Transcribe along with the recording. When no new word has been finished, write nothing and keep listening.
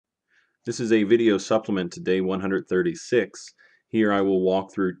This is a video supplement to day 136. Here I will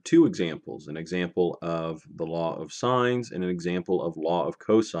walk through two examples, an example of the law of sines and an example of law of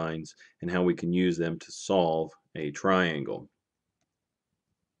cosines and how we can use them to solve a triangle.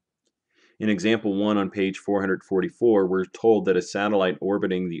 In example 1 on page 444, we're told that a satellite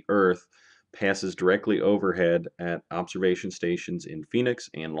orbiting the Earth passes directly overhead at observation stations in Phoenix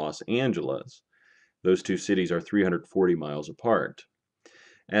and Los Angeles. Those two cities are 340 miles apart.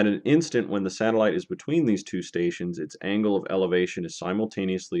 At an instant when the satellite is between these two stations, its angle of elevation is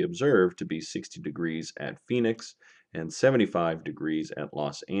simultaneously observed to be 60 degrees at Phoenix and 75 degrees at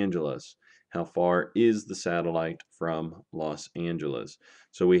Los Angeles. How far is the satellite from Los Angeles?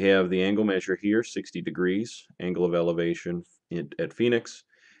 So we have the angle measure here, 60 degrees, angle of elevation at Phoenix,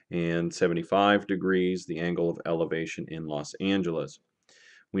 and 75 degrees, the angle of elevation in Los Angeles.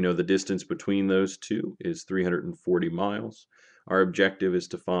 We know the distance between those two is 340 miles. Our objective is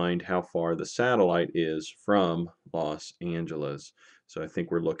to find how far the satellite is from Los Angeles. So I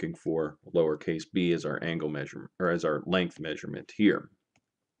think we're looking for lowercase b as our angle measurement, or as our length measurement here.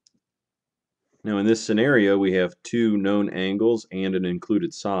 Now in this scenario, we have two known angles and an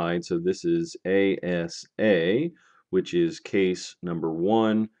included side. So this is ASA, which is case number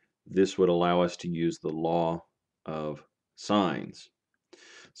 1. This would allow us to use the law of sines.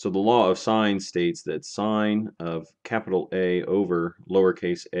 So the law of sines states that sine of capital A over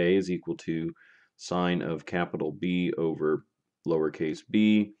lowercase a is equal to sine of capital B over lowercase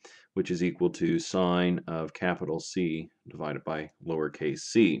b, which is equal to sine of capital C divided by lowercase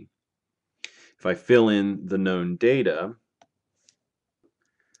c. If I fill in the known data,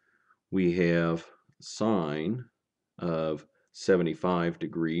 we have sine of 75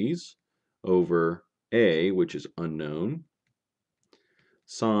 degrees over A, which is unknown,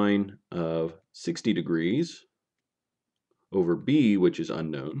 sine of 60 degrees over B, which is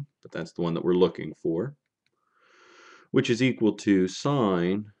unknown, but that's the one that we're looking for, which is equal to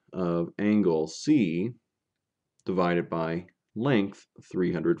sine of angle C divided by length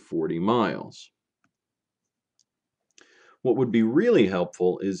 340 miles. What would be really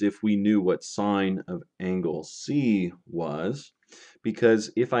helpful is if we knew what sine of angle C was,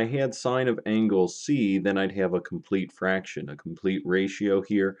 because if I had sine of angle C, then I'd have a complete fraction, a complete ratio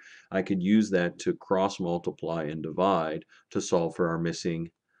here. I could use that to cross multiply and divide to solve for our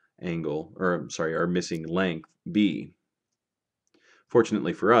missing angle, or I'm sorry, our missing length B.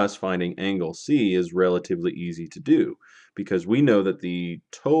 Fortunately for us, finding angle C is relatively easy to do because we know that the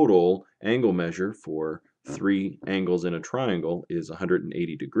total angle measure for three angles in a triangle is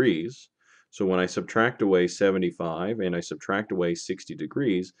 180 degrees. So when I subtract away 75 and I subtract away 60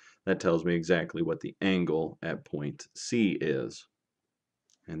 degrees, that tells me exactly what the angle at point C is.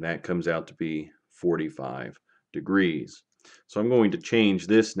 And that comes out to be 45 degrees. So I'm going to change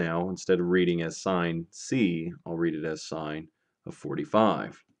this now. Instead of reading as sine C, I'll read it as sine of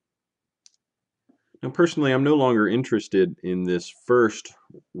 45. Now personally, I'm no longer interested in this first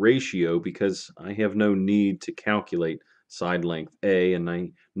ratio because I have no need to calculate side length A and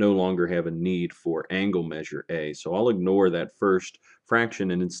I no longer have a need for angle measure A. So I'll ignore that first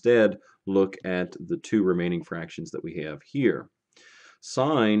fraction and instead look at the two remaining fractions that we have here.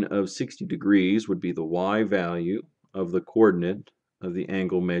 Sine of 60 degrees would be the y value of the coordinate of the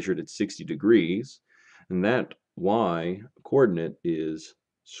angle measured at 60 degrees, and that y coordinate is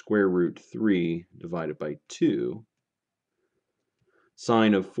square root 3 divided by 2.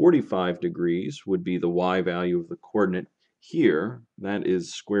 Sine of 45 degrees would be the y value of the coordinate here. That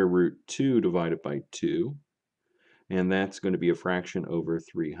is square root 2 divided by 2. And that's going to be a fraction over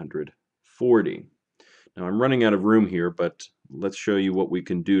 340. Now I'm running out of room here, but let's show you what we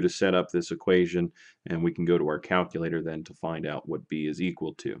can do to set up this equation, and we can go to our calculator then to find out what b is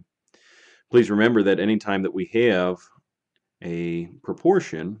equal to. Please remember that anytime that we have a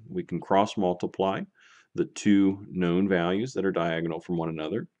proportion, we can cross multiply the two known values that are diagonal from one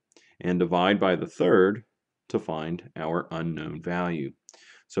another and divide by the third to find our unknown value.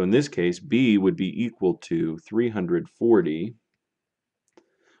 So in this case, b would be equal to 340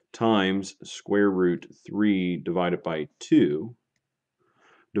 times square root 3 divided by 2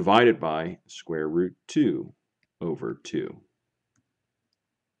 divided by square root 2 over 2.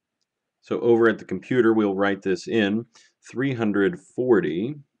 So over at the computer, we'll write this in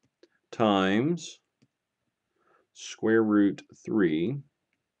 340 times square root 3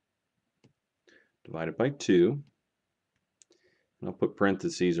 divided by 2. And I'll put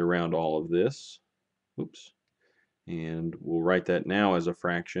parentheses around all of this. Oops. And we'll write that now as a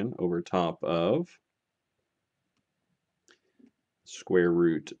fraction over top of square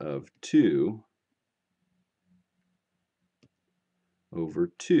root of 2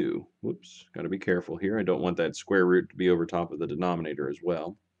 over 2. Whoops, got to be careful here. I don't want that square root to be over top of the denominator as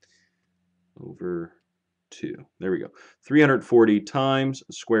well. Over 2. There we go. 340 times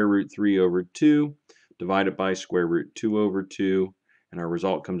square root 3 over 2 divided by square root 2 over 2, and our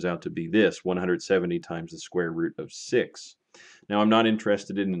result comes out to be this, 170 times the square root of 6. Now, I'm not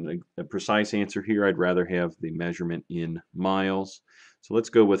interested in a precise answer here. I'd rather have the measurement in miles. So let's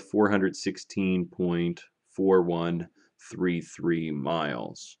go with 416.4133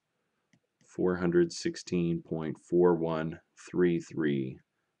 miles. 416.4133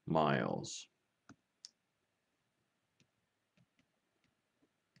 miles.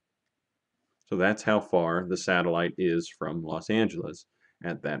 So that's how far the satellite is from Los Angeles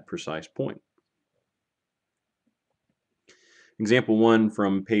at that precise point. Example 1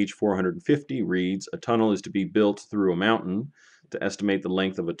 from page 450 reads, a tunnel is to be built through a mountain. To estimate the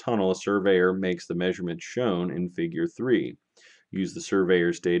length of a tunnel, a surveyor makes the measurements shown in figure 3. Use the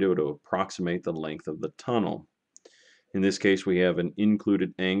surveyor's data to approximate the length of the tunnel. In this case, we have an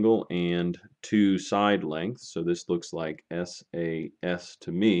included angle and 2 side lengths, so this looks like SAS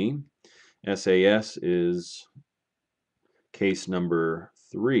to me. SAS is case number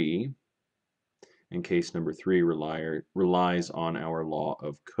 3, and case number 3 relies on our law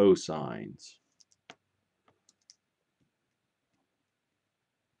of cosines.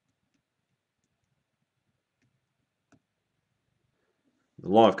 The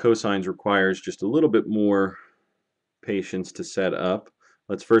law of cosines requires just a little bit more patience to set up.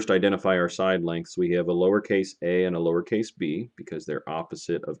 Let's first identify our side lengths. We have a lowercase a and a lowercase b because they're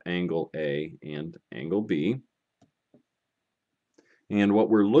opposite of angle A and angle B. And what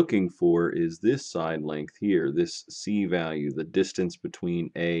we're looking for is this side length here, this C value, the distance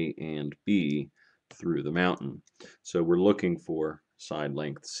between A and B through the mountain. So we're looking for side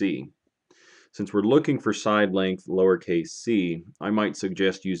length C. Since we're looking for side length lowercase c, I might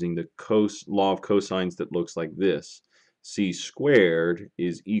suggest using the law of cosines that looks like this. C squared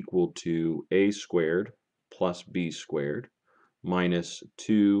is equal to a squared plus b squared minus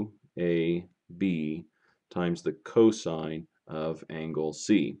 2ab times the cosine of angle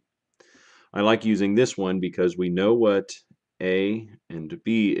C. I like using this one because we know what A and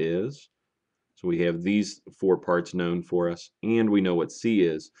B is. So we have these 4 parts known for us, and we know what C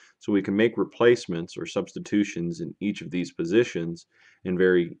is. So we can make replacements or substitutions in each of these positions and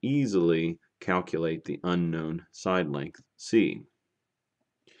very easily calculate the unknown side length C.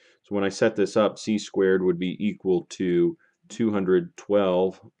 So when I set this up, C squared would be equal to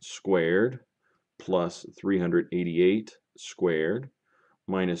 212 squared plus 388 squared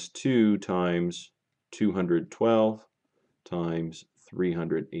minus 2 times 212 times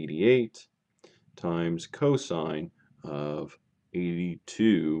 388 times cosine of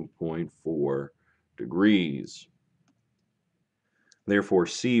 82.4 degrees. Therefore,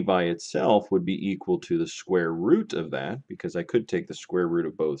 C by itself would be equal to the square root of that, because I could take the square root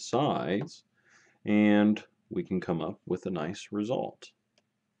of both sides, and we can come up with a nice result.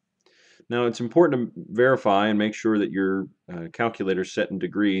 Now, it's important to verify and make sure that your calculator is set in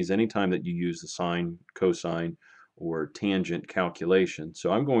degrees anytime that you use the sine, cosine, or tangent calculation.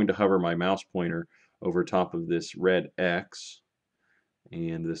 So I'm going to hover my mouse pointer over top of this red X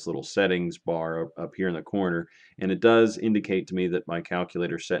and this little settings bar up here in the corner, and it does indicate to me that my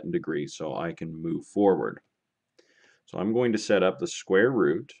calculator is set in degrees, so I can move forward. So I'm going to set up the square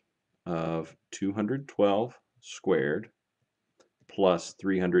root of 212 squared plus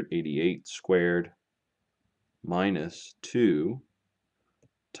 388 squared minus 2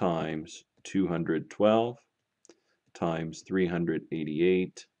 times 212 times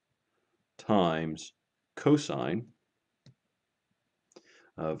 388 times cosine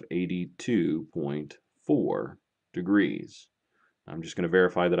of 82.4 degrees. I'm just going to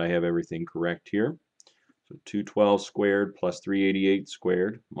verify that I have everything correct here. So 212 squared plus 388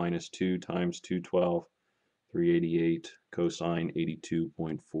 squared minus 2 times 212, 388 cosine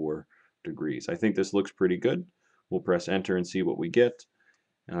 82.4 degrees. I think this looks pretty good. We'll press enter and see what we get.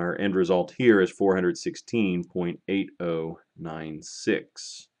 Our end result here is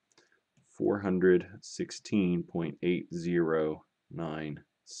 416.8096.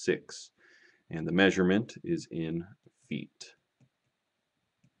 416.8096. And the measurement is in feet.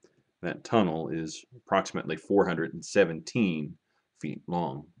 That tunnel is approximately 417 feet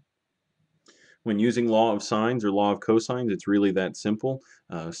long. When using law of sines or law of cosines, it's really that simple.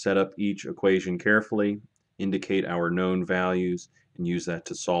 Set up each equation carefully, indicate our known values, and use that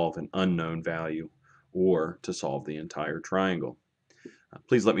to solve an unknown value or to solve the entire triangle.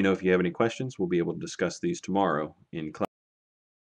 Please let me know if you have any questions. We'll be able to discuss these tomorrow in class.